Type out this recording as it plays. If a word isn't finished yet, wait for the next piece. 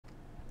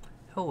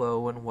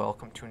Hello and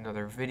welcome to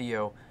another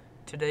video.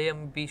 Today I'm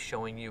going to be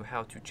showing you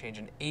how to change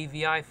an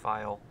AVI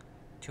file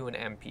to an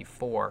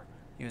MP4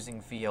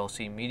 using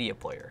VLC Media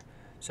Player.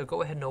 So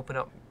go ahead and open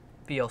up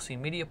VLC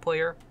Media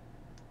Player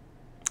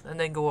and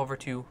then go over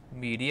to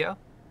Media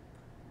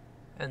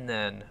and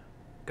then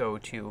go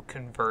to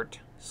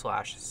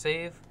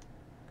Convert/Save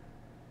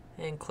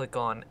and click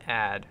on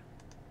Add.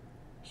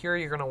 Here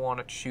you're going to want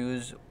to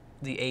choose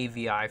the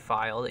AVI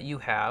file that you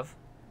have.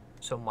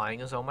 So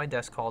mine is on my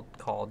desktop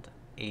called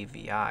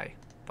AVI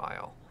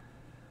file.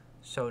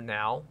 So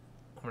now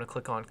I'm going to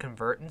click on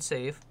Convert and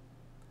Save,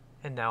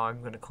 and now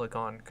I'm going to click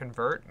on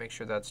Convert, make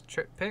sure that's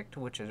picked,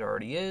 which it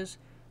already is,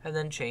 and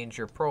then change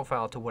your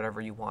profile to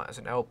whatever you want as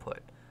an output.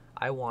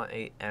 I want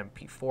a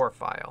MP4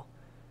 file,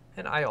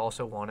 and I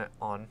also want it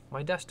on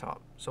my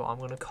desktop, so I'm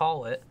going to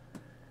call it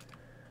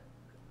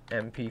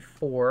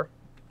MP4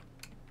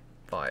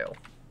 file,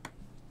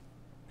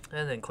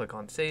 and then click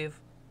on Save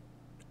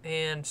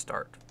and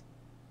Start.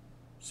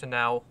 So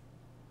now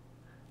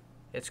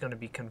it's going to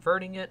be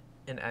converting it,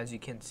 and as you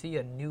can see,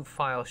 a new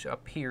file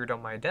appeared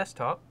on my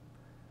desktop.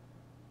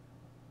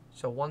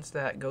 So once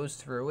that goes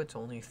through, it's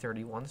only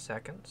 31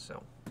 seconds,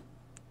 so it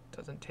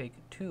doesn't take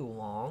too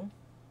long.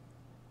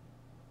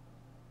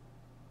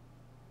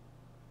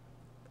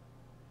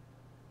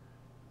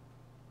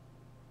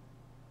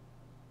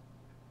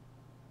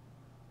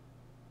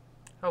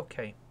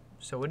 Okay,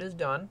 so it is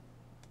done,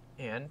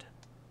 and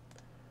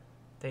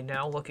they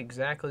now look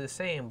exactly the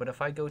same, but if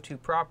I go to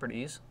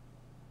Properties,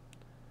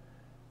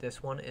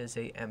 this one is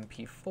a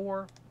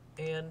MP4,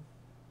 and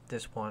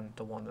this one,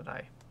 the one that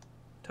I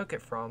took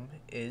it from,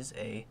 is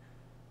a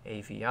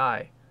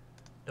AVI.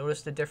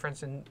 Notice the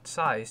difference in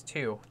size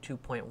too,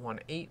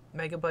 2.18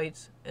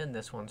 megabytes, and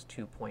this one's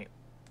 2.11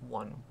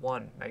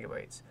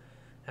 megabytes.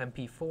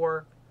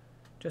 MP4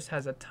 just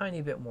has a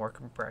tiny bit more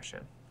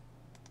compression.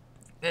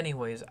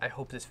 Anyways, I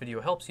hope this video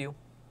helps you.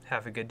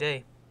 Have a good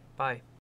day. Bye.